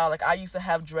dreads. Wow, like, I used to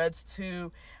have dreads,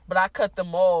 too. But I cut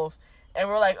them off." And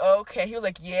we're like, "Okay." He was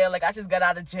like, "Yeah, like, I just got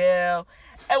out of jail."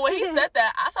 And when he said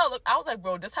that, I was like,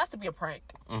 "Bro, this has to be a prank."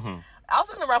 Mm-hmm. I was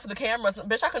looking around for the cameras.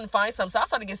 Bitch, I couldn't find some. So I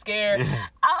started to get scared.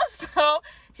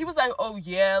 He was like, "Oh,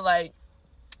 yeah, like."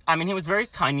 I mean, he was very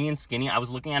tiny and skinny. I was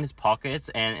looking at his pockets,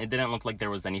 and it didn't look like there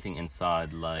was anything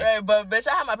inside. Like, Right, but bitch,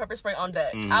 I had my pepper spray on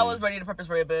deck. I was ready to pepper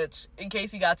spray a bitch in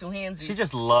case he got too handsy. she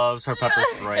just loves her pepper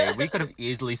spray. We could have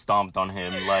easily stomped on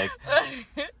him, like,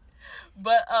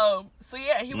 But so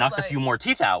yeah, he was knocked like, a few more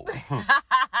teeth out.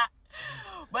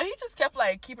 But he just kept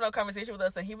like keeping on conversation with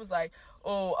us, and he was like,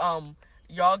 "Oh,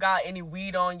 y'all got any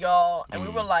weed on y'all?" And we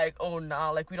were like, "Oh nah,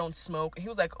 like we don't smoke." And he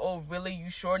was like, "Oh really? You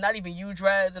sure? Not even you,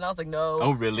 dreads?" And I was like, "No."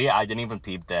 Oh, really? I didn't even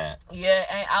peep that. Yeah,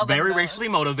 and I was Very like, "No." racially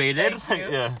motivated. Thank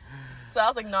you. Yeah. So I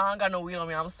was like, "No, I don't got no weed on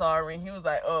me. I'm sorry." And he was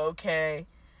like, "Oh, okay."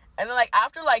 And then like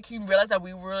after like he realized that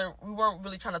we weren't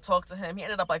really trying to talk to him, he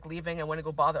ended up like leaving and went to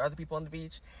go bother other people on the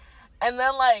beach. And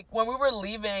then like when we were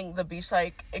leaving the beach,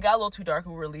 like it got a little too dark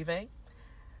when we were leaving.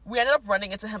 We ended up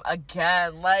running into him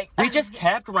again. Like We just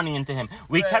kept running into him.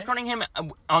 We Right. kept running him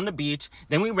on the beach.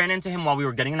 Then we ran into him while we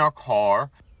were getting in our car.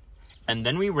 And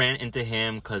then we ran into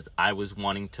him because I was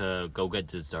wanting to go get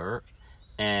dessert.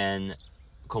 And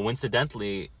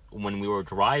coincidentally, when we were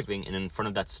driving and in front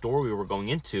of that store we were going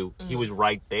into, he was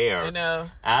right there. I know.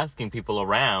 Asking people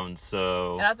around.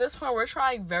 So And at this point, we're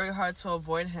trying very hard to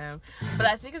avoid him. But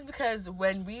I think it's because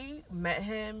when we met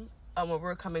him, when we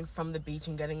were coming from the beach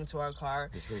and getting into our car,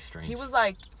 it's very strange. he was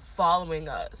like following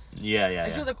us. Yeah.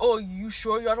 And he was like, "Oh, you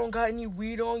sure y'all don't got any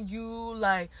weed on you?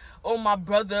 Like, oh, my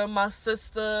brother, my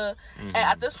sister." And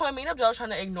at this point, me and Abdel was trying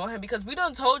to ignore him because we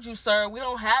done told you, sir, we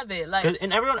don't have it. Like,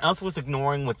 And everyone else was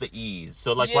ignoring with the ease.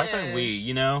 So, like, why Yeah. couldn't we,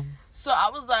 you know? so I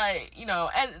was like,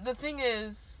 and the thing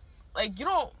is, like, you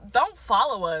don't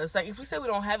follow us. Like, if we say we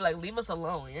don't have it, like, leave us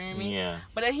alone. You know what I mean? Yeah.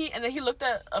 But then he looked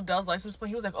at Abdel's license plate.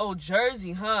 He was like, "Oh,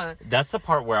 Jersey, huh?" That's the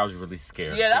part where I was really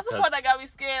scared. Yeah, that's the because- part that got me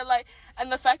scared. Like, and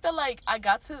the fact that like when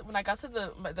I got to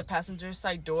the passenger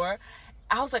side door,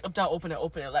 I was like, "Abdel, open it.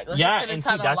 Like, let's just Yeah, sit and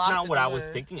inside see, that's lock not the what I door." was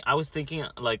thinking. I was thinking,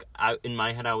 like, in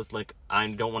my head, I was like, I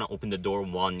don't want to open the door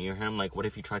while near him. Like, what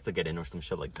if he tries to get in or some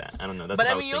shit like that? I don't know. That's But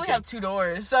what I I was mean, you only thinking. have 2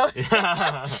 doors, so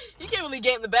you can't really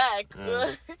get in the back.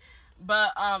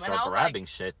 But and I Start was grabbing like,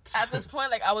 shit. at this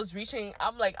point, like I was reaching,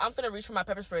 I'm gonna reach for my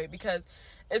pepper spray because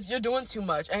you're doing too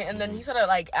much. And then he started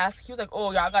like he was like,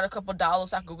 "Oh, y'all got a couple dollars,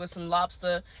 so I could go get some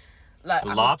lobster." Like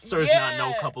Lobster is not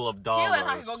no couple of He dollars. was like,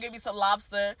 "I could go get me some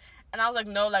lobster," and I was like,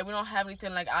 "No, like we don't have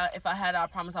anything. Like if I had it, I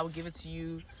promise I would give it to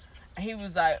you." And he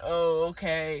was like, "Oh,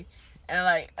 okay."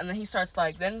 And then he starts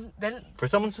like then For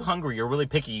someone so hungry, you're really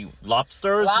picky.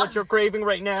 Lobster is what you're craving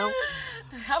right now?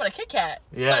 how about a Kit Kat?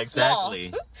 Yeah, Start small.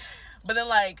 exactly. But then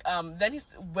like then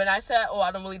when I said, "Oh,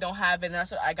 I don't have it,"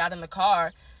 and I got in the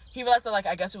car, he realized that like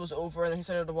I guess it was over, and then he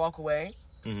started to walk away.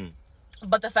 Mm-hmm.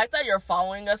 But the fact that you're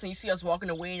following us and you see us walking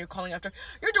away and you're calling after,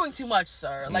 you're doing too much,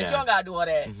 sir. Like, you don't gotta do all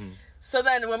that. So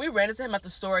then when we ran into him at the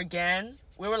store again,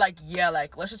 we were like, yeah,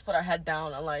 like, let's just put our head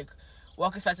down and, like,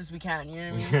 walk as fast as we can. You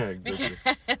know what I mean? Yeah,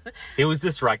 exactly. He was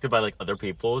distracted by, like, other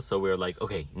people, so we were like,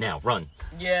 okay, now, run.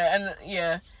 Yeah.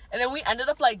 And then we ended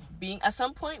up, like, at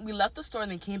some point, we left the store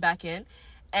and then came back in.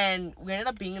 And we ended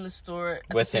up being in the store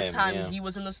at the same time he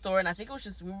was in the store. And I think it was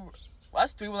just,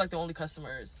 us three were, like, the only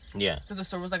customers. Yeah. Because the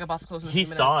store was, like, about to close in a few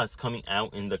minutes. He saw us coming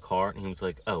out in the car, and he was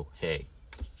like, oh, hey.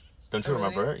 Don't you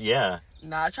remember? Yeah.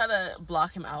 Nah, I tried to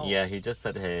block him out. Yeah, he just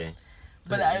said, hey.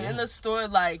 But in the store,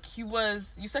 like, you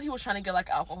said he was trying to get, like,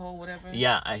 alcohol or whatever?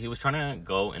 Yeah, he was trying to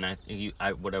go, and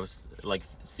what I was, like,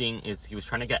 seeing is he was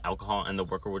trying to get alcohol, and the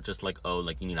worker was just like, oh,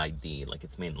 like, you need ID, like,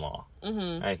 it's main law.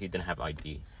 Mm-hmm. He didn't have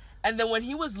ID. And then when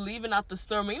he was leaving out the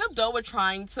store, me and Abdul were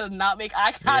trying to not make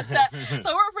eye contact. So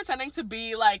we were pretending to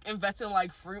be, like, investing in,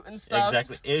 like, fruit and stuff.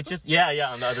 Exactly. It just,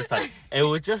 yeah, on the other side. It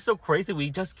was just so crazy. We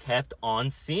just kept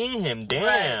on seeing him.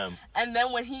 Damn. Right. And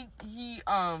then when he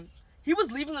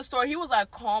was leaving the store, he was, like,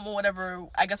 calm or whatever,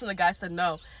 I guess when the guy said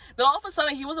no. Then all of a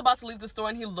sudden, he was about to leave the store,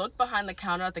 and he looked behind the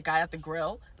counter at the guy at the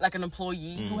grill, like an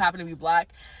employee who happened to be black.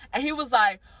 And he was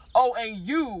like, oh, and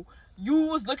you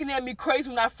was looking at me crazy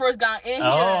when I first got in here.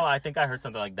 Oh, I think I heard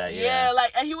something like that, yeah. Yeah,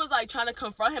 like, and he was, like, trying to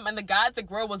confront him, and the guy at the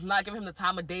grill was not giving him the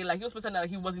time of day. Like, he was pretending that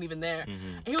he wasn't even there.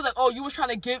 Mm-hmm. And he was like, oh, you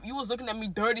was looking at me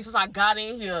dirty since I got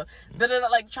in here. Da-da-da,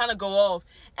 like, trying to go off.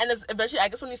 And eventually, I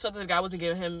guess when he saw that the guy wasn't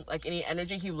giving him, like, any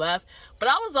energy, he left. But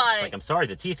I was like... I'm sorry,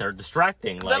 the teeth are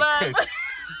distracting. Like...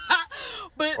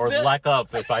 or black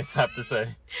up, if I have to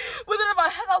say. But then in my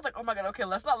head, I was like, oh my god, okay,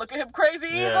 let's not look at him crazy.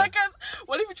 Yeah. Because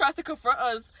what if he tries to confront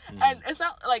us? And it's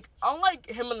not, like, unlike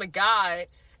him and the guy,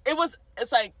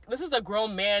 it's like, this is a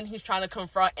grown man he's trying to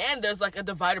confront, and there's, like, a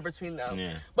divider between them.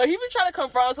 Yeah. But he been trying to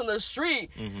confront us on the street.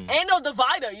 Ain't no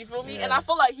divider, you feel me? Yeah. And I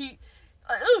feel like I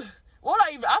feel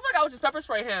like I would just pepper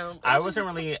spray him. I wasn't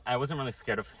really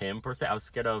scared of him, per se. I was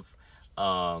scared of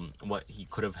what he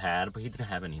could have had, but he didn't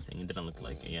have anything. He didn't look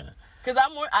like it, yeah. Because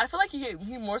I feel like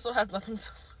he more so has nothing to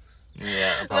lose.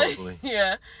 Yeah, probably. Like,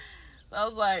 yeah. So I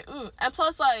was like, ooh. And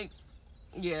plus, like,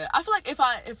 yeah, I feel like if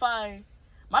I,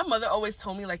 my mother always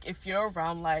told me, like, if you're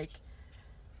around, like,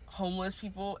 homeless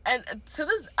people, and to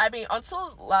this, I mean,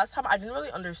 until last time, I didn't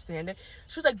really understand it.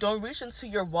 She was like, don't reach into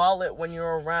your wallet when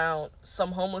you're around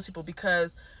some homeless people,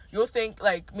 because you'll think,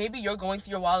 like, maybe you're going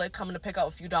through your wallet, coming to pick out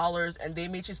a few dollars, and they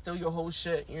may just steal your whole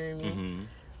shit, you know what I mean? Mm-hmm.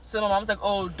 So my mom's like,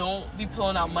 oh, don't be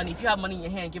pulling out money. If you have money in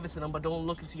your hand, give it to them, but don't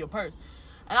look into your purse.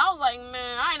 And I was like,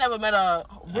 man, I ain't never met a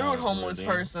rude homeless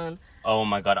person. Oh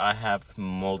my god, I have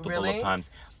multiple of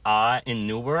times. In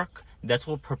Newark, that's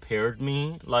what prepared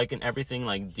me, like, in everything,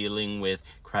 like, dealing with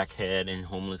crackhead and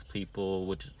homeless people,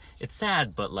 which, it's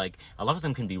sad, but, like, a lot of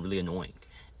them can be really annoying.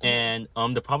 And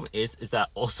the problem is that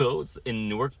also in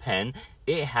Newark Penn,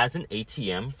 it has an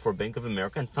ATM for Bank of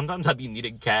America, and sometimes I'd be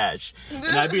needing cash.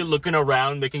 And I'd be looking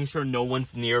around, making sure no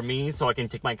one's near me so I can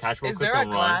take my cash real quick and run.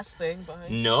 Is there a glass thing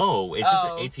behind you? No, it's just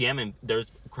an ATM, and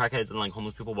there's crackheads and, like,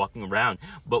 homeless people walking around.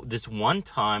 But this one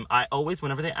time,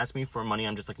 whenever they ask me for money,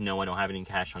 I'm just like, no, I don't have any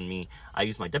cash on me. I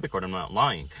use my debit card, I'm not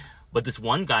lying. But this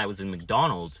one guy was in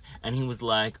McDonald's, and he was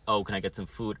like, oh, can I get some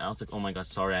food? I was like, oh my god,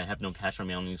 sorry, I have no cash on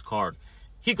me, I don't use card.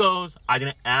 He goes, I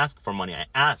didn't ask for money, I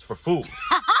asked for food.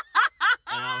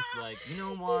 And I was like, you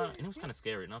know what? And it was kind of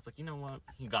scary. And I was like, you know what?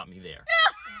 He got me there.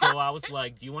 So I was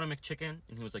like, do you want a McChicken?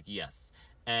 And he was like, yes.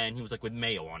 And he was like, with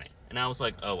mayo on it. And I was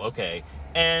like, oh, okay.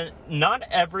 And not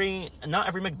every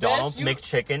McDonald's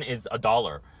McChicken is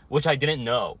 $1, which I didn't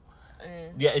know.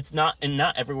 Yeah, it's not, and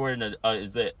not everywhere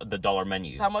is the dollar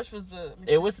menu. So how much was the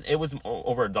McChicken? It was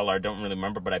over $1. I don't really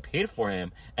remember, but I paid for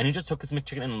him, and he just took his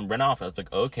McChicken and ran off. I was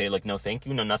like, okay, like, no thank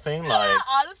you, no nothing. Like,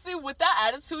 honestly, with that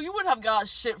attitude, you wouldn't have got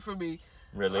shit from me.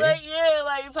 Really? Like, yeah,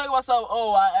 like, you're talking about something,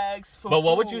 oh, I asked for But food,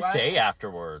 what would you right? say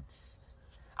afterwards?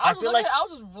 I feel like I'll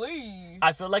just leave.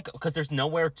 I feel like, because there's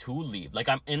nowhere to leave. Like,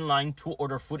 I'm in line to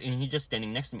order food, and he's just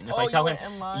standing next to me. And if I tell him,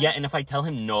 and if I tell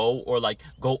him no, or, like,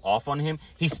 go off on him,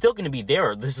 he's still gonna be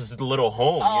there. This is the little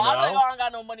home, you know? I'm like, I don't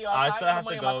got no money. I still have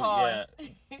to go.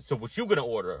 Yeah. So what you gonna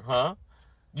order, huh?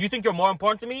 You think you're more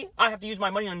important to me? I have to use my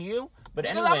money on you. But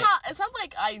because anyway, it's not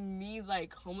like I need,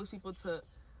 like, homeless people to,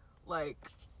 like,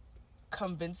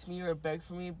 convince me or beg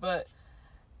for me, but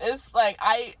it's like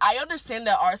I understand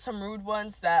there are some rude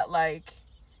ones that, like,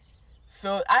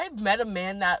 feel. I've met a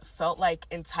man that felt, like,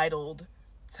 entitled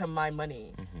to my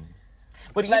money. Mm-hmm.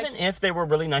 But like, even if they were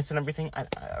really nice and everything,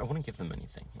 I wouldn't give them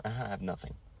anything. I have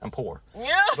nothing. I'm poor.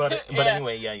 Yeah. But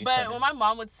anyway, yeah. But when my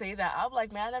mom would say that, I'd be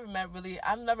like, man,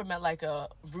 I've never met like, a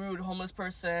rude homeless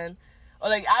person. Or,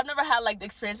 like, I've never had, like, the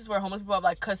experiences where homeless people have,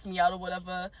 like, cussed me out or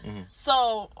whatever.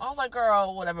 So, I was like,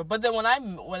 girl, whatever. But then when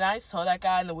I saw that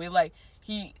guy in the way, like,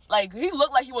 he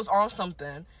looked like he was on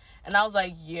something. And I was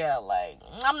like, yeah, like,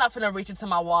 I'm not finna reach into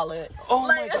my wallet. Oh,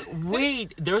 like, my God.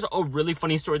 Wait, there's a really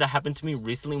funny story that happened to me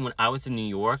recently when I was in New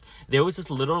York. There was this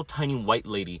little tiny white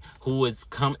lady who was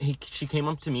she came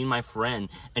up to me and my friend,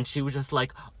 and she was just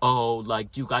like, oh,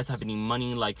 like, do you guys have any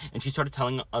money? Like, and she started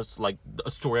telling us, like,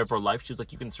 a story of her life. She was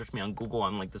like, you can search me on Google.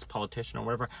 I'm, like, this politician or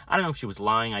whatever. I don't know if she was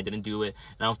lying. I didn't do it.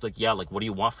 And I was like, yeah, like, what do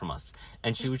you want from us?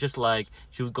 And she was just like,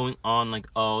 she was going on, like,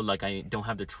 oh, like, I don't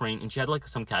have the train. And she had, like,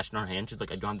 some cash in her hand. She's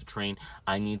like, I don't have the train.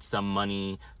 I need some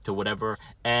money to whatever.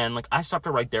 And, like, I stopped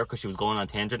her right there because she was going on a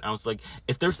tangent. I was like,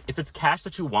 if it's cash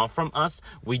that you want from us,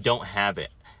 we don't have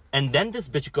it. And then this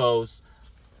bitch goes,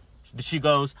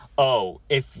 oh,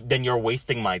 then you're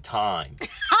wasting my time.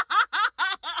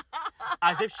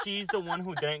 As if she's the one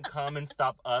who didn't come and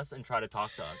stop us and try to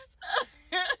talk to us.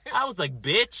 I was like,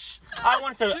 bitch, I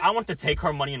want to take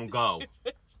her money and go.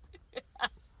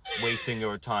 Wasting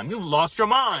your time. You've lost your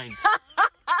mind.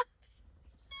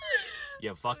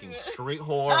 You fucking street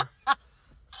whore.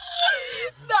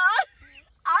 No,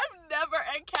 I've never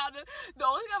encountered. The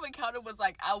only thing I've encountered was,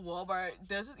 like, at Walmart.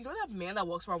 There's this, you know that man that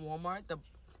walks around Walmart?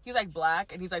 He's, like,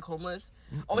 black and he's, like, homeless.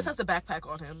 Always has the backpack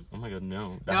on him. Oh my God,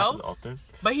 no. That happens often.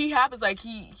 But he happens, like,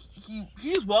 he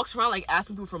just walks around, like,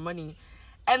 asking people for money.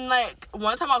 And, like,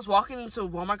 one time I was walking into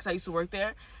Walmart because I used to work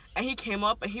there, and he came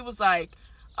up and he was like,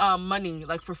 money,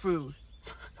 like, for food.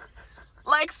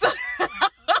 Like, so I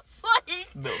was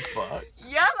like, no fuck.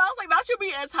 Yes, I was like, that should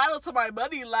be entitled to my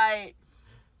money. Like,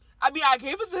 I mean, I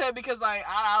gave it to him because, like,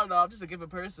 I don't know, I'm just a giving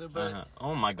person, but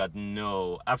oh my God,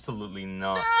 no, absolutely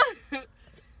not.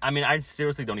 I mean, I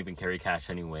seriously don't even carry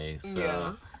cash anyway, so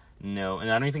yeah. No, and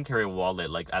I don't even carry a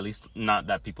wallet, like, at least not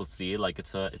that people see. Like,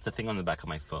 it's a thing on the back of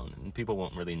my phone, and people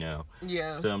won't really know.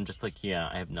 Yeah. So I'm just like, yeah,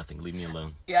 I have nothing, leave me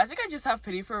alone. Yeah, I think I just have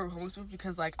pity for homeless people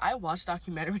because, like, I watch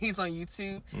documentaries on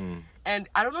YouTube, and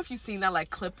I don't know if you've seen that, like,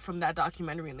 clip from that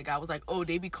documentary, and the guy was like, oh,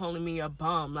 they be calling me a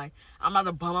bum. Like, I'm not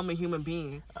a bum, I'm a human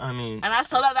being. I mean... And I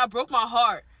saw that broke my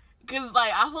heart. Because,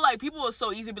 like, I feel like people are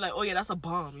so easy to be like, oh, yeah, that's a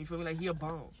bum. You feel me? Like, he a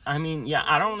bum. I mean, yeah,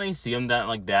 I don't really see them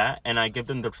like that. And I give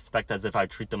them the respect as if I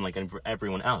treat them like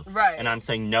everyone else. Right. And I'm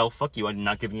saying, no, fuck you. I'm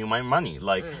not giving you my money.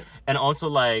 Like, and also,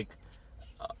 like,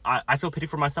 I feel pity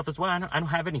for myself as well. I don't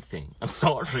have anything. I'm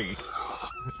sorry.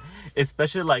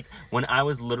 Especially, like, when I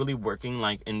was literally working,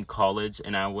 like, in college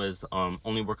and I was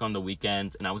only working on the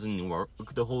weekends and I was in New York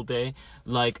the whole day,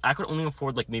 like, I could only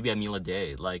afford, like, maybe a meal a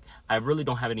day. Like, I really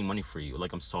don't have any money for you.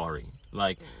 Like, I'm sorry.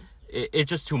 Like, it's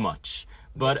just too much.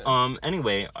 But,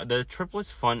 anyway, the trip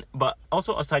was fun. But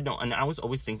also, a side note, and I was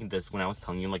always thinking this when I was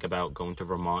telling you, like, about going to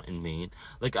Vermont and Maine.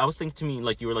 Like, I was thinking to me,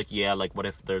 like, you were like, yeah, like, what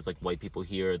if there's, like, white people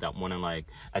here that want to, like,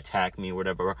 attack me or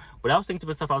whatever. But I was thinking to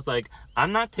myself, I was like,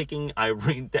 I'm not taking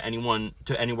Irene to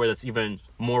anywhere that's even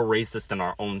more racist than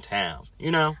our own town,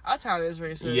 you know? Our town is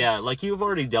racist. Yeah, like, you've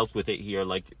already dealt with it here,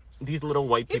 like... These little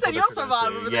white people. He said you'll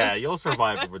survive over there. Yeah, you'll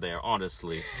survive over there,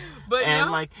 honestly. But and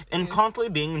like, and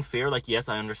constantly being in fear. Like, yes,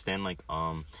 I understand. Like,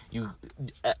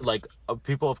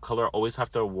 people of color always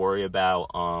have to worry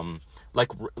about like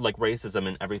racism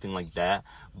and everything like that.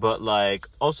 But like,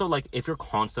 also like, if you're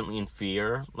constantly in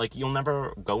fear, like, you'll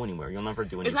never go anywhere. You'll never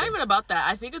do anything. It's not even about that.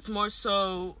 I think it's more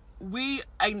so we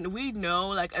know,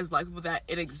 like, as black people, that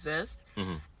it exists.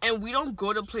 And we don't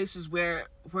go to places where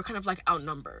we're kind of, like,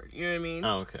 outnumbered. You know what I mean?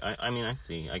 Oh, okay. I mean, I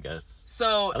see, I guess.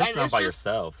 So, at least and not it's by just,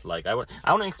 yourself. Like, I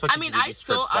wouldn't expect you to do these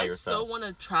trips by yourself. I still want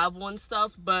to travel and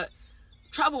stuff, but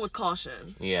travel with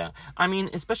caution. Yeah. I mean,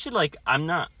 especially, like,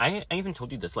 I even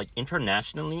told you this, like,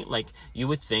 internationally, like, you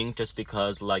would think just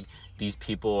because, like, these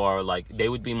people are, like, they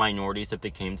would be minorities if they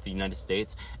came to the United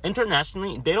States.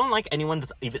 Internationally, they don't like anyone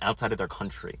that's even outside of their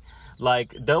country.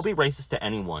 Like, they'll be racist to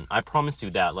anyone. I promise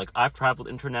you that. Like, I've traveled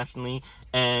internationally,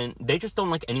 and they just don't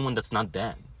like anyone that's not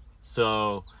them.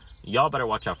 So, y'all better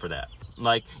watch out for that.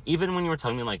 Like, even when you were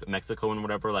telling me, like, Mexico and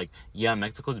whatever, like, yeah,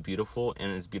 Mexico's beautiful,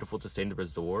 and it's beautiful to stay in the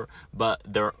resort, but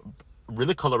they're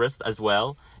really colorist as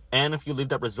well. And if you leave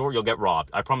that resort, you'll get robbed.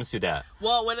 I promise you that.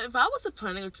 Well, if I was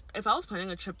planning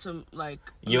a trip to, like,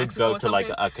 you'd Mexico go to, like,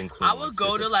 a Cancun. I would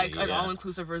go to, like, an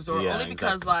all-inclusive resort. Yeah, only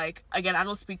because, exactly. like, again, I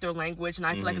don't speak their language, and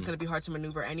I feel like it's going to be hard to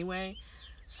maneuver anyway.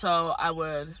 So I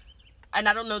would... And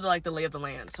I don't know, the lay of the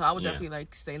land. So I would definitely,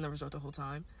 like, stay in the resort the whole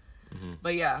time.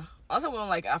 But, yeah. Also, we don't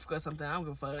like Africa or something. I don't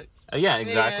give a fuck. Yeah,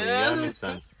 exactly. Yeah, that makes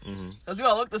sense. Because we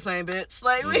all look the same, bitch.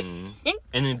 Like,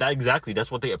 and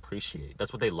that's what they appreciate.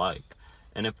 That's what they like.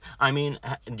 And if, I mean,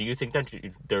 do you think that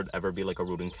there'd ever be like a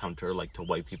rude encounter like to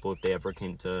white people if they ever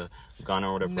came to Ghana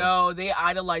or whatever? No, they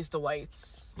idolize the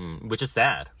whites. Which is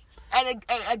sad. And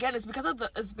again, it's because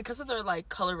of their like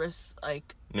colorist,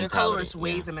 like their colorist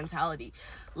ways and mentality,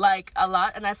 like a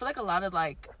lot. And I feel like a lot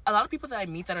of people that I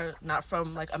meet that are not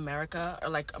from like America or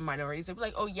like minorities, they'll be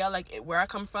like, oh yeah, like where I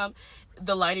come from,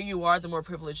 the lighter you are, the more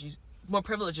privileges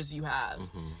you have.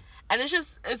 And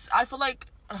I feel like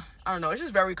I don't know, it's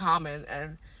just very common,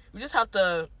 and we just have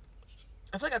to.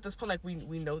 I feel like at this point, like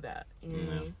we know that. You know what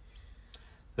I mean?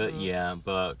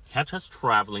 But catch us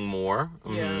traveling more.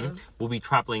 Yeah. We'll be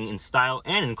traveling in style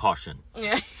and in caution.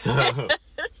 Yeah.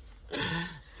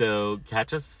 So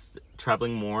catch us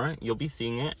traveling more. You'll be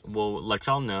seeing it. We'll let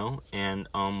y'all know, and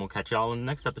we'll catch y'all in the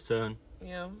next episode.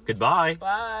 Yeah. Goodbye.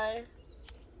 Bye.